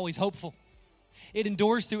faith. It's always hopeful. It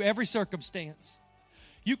endures through every circumstance.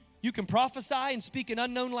 You can prophesy and speak in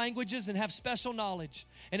unknown languages and have special knowledge,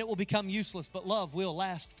 and it will become useless, but love will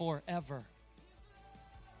last forever.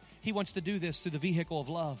 He wants to do this through the vehicle of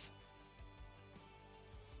love.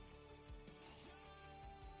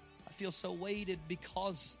 I feel so weighted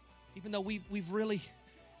because even though we've really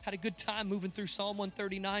had a good time moving through Psalm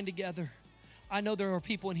 139 together, I know there are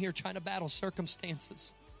people in here trying to battle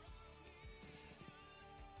circumstances.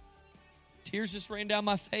 Tears just ran down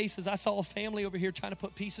my face as I saw a family over here trying to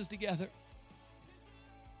put pieces together.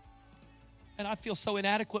 And I feel so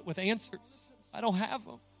inadequate with answers. I don't have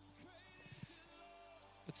them.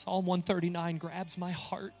 But Psalm 139 grabs my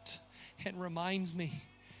heart and reminds me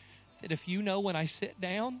that if you know when I sit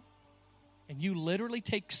down and you literally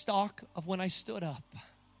take stock of when I stood up,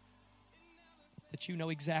 that you know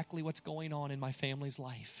exactly what's going on in my family's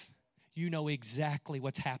life. You know exactly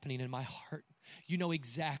what's happening in my heart. You know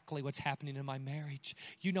exactly what's happening in my marriage.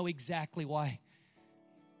 You know exactly why.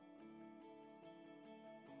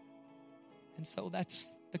 And so that's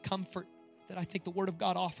the comfort that I think the Word of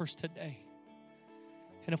God offers today.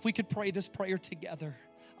 And if we could pray this prayer together,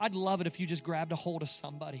 I'd love it if you just grabbed a hold of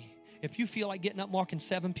somebody. If you feel like getting up, marking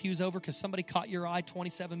 7 pews over because somebody caught your eye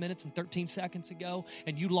 27 minutes and 13 seconds ago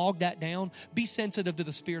and you logged that down, be sensitive to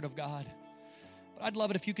the Spirit of God. But I'd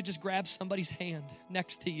love it if you could just grab somebody's hand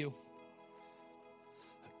next to you.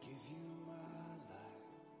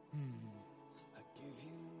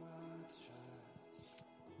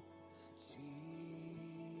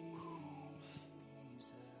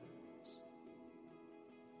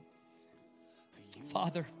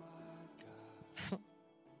 Father,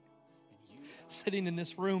 sitting in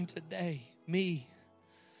this room today, me,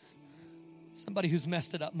 somebody who's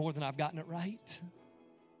messed it up more than I've gotten it right.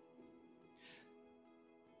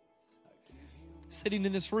 Sitting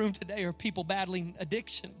in this room today are people battling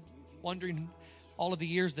addiction, wondering all of the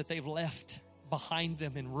years that they've left behind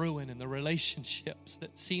them in ruin and the relationships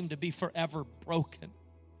that seem to be forever broken.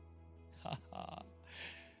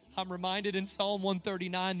 I'm reminded in Psalm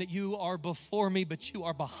 139 that you are before me, but you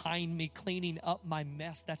are behind me, cleaning up my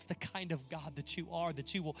mess. That's the kind of God that you are,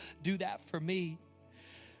 that you will do that for me.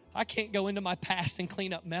 I can't go into my past and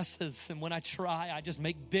clean up messes, and when I try, I just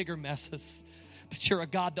make bigger messes. But you're a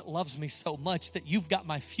God that loves me so much that you've got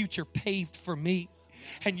my future paved for me.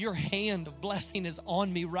 And your hand of blessing is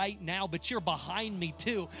on me right now, but you're behind me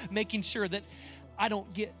too, making sure that I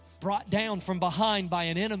don't get brought down from behind by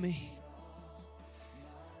an enemy.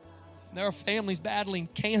 There are families battling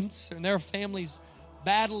cancer, and there are families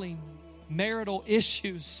battling marital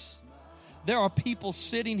issues. There are people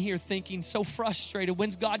sitting here thinking, so frustrated,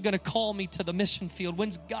 when's God going to call me to the mission field?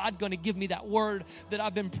 When's God going to give me that word that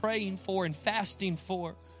I've been praying for and fasting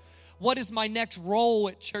for? What is my next role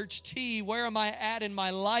at Church T? Where am I at in my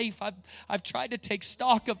life? I've tried to take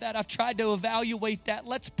stock of that. I've tried to evaluate that.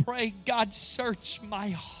 Let's pray, God, search my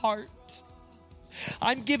heart.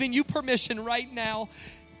 I'm giving you permission right now.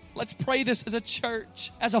 Let's pray this as a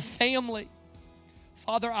church, as a family.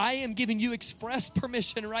 Father, I am giving you express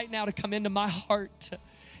permission right now to come into my heart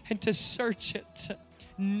and to search it.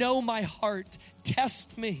 Know my heart.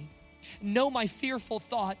 Test me. Know my fearful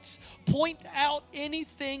thoughts. Point out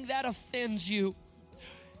anything that offends you.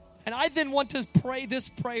 And I then want to pray this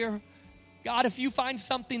prayer. God, if you find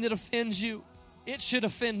something that offends you, it should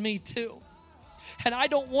offend me too. And I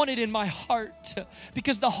don't want it in my heart,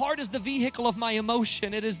 because the heart is the vehicle of my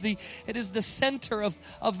emotion. It is the center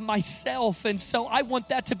of myself. And so I want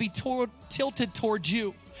that to be tilted towards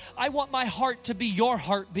you. I want my heart to be your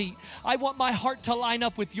heartbeat. I want my heart to line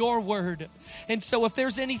up with your word. And so if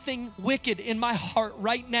there's anything wicked in my heart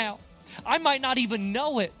right now, I might not even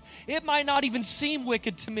know it. It might not even seem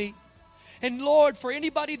wicked to me. And Lord, for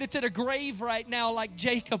anybody that's at a grave right now like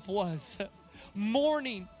Jacob was,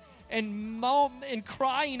 mourning and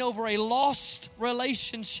crying over a lost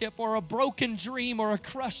relationship or a broken dream or a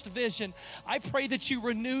crushed vision, I pray that you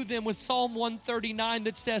renew them with Psalm 139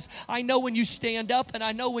 that says, I know when you stand up and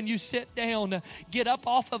I know when you sit down. Get up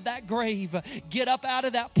off of that grave. Get up out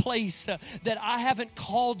of that place that I haven't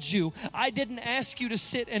called you. I didn't ask you to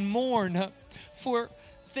sit and mourn for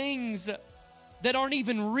things that aren't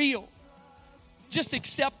even real. Just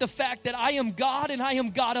accept the fact that I am God and I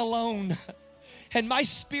am God alone. And my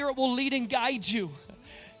Spirit will lead and guide you.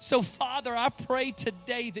 So, Father, I pray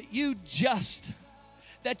today that you just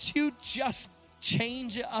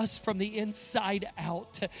change us from the inside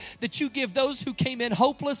out. That you give those who came in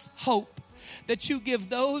hopeless, hope. That you give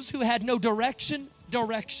those who had no direction,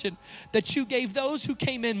 direction. That you gave those who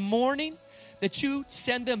came in mourning, that you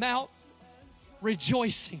send them out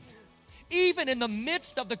rejoicing. Even in the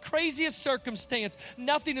midst of the craziest circumstance,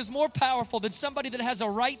 nothing is more powerful than somebody that has a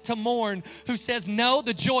right to mourn, who says, no,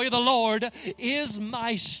 the joy of the Lord is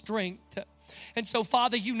my strength. And so,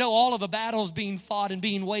 Father, you know all of the battles being fought and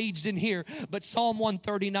being waged in here. But Psalm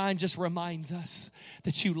 139 just reminds us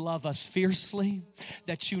that you love us fiercely,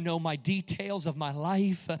 that you know my details of my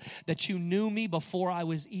life, that you knew me before I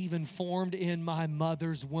was even formed in my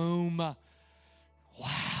mother's womb.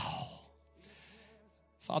 Wow.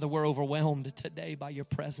 Father, we're overwhelmed today by your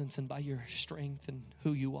presence and by your strength and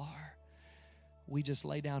who you are. We just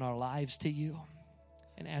lay down our lives to you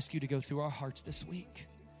and ask you to go through our hearts this week.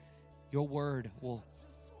 Your word will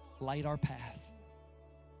light our path.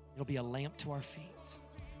 It'll be a lamp to our feet.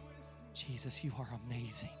 Jesus, you are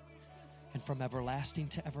amazing. And from everlasting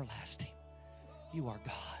to everlasting, you are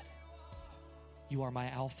God. You are my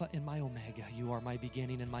Alpha and my Omega. You are my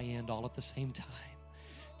beginning and my end all at the same time.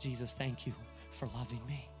 Jesus, thank you for loving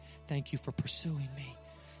me. Thank you for pursuing me.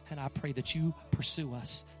 And I pray that you pursue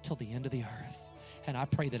us till the end of the earth. And I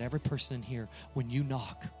pray that every person in here, when you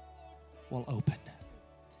knock, will open.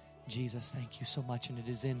 Jesus, thank you so much. And it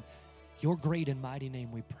is in your great and mighty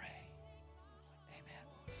name we pray.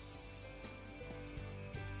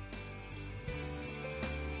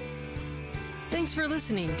 Thanks for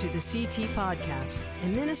listening to the CT Podcast, a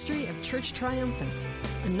ministry of Church Triumphant.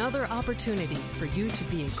 Another opportunity for you to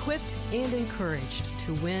be equipped and encouraged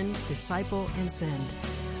to win, disciple, and send.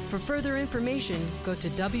 For further information, go to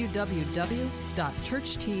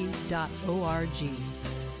www.churcht.org.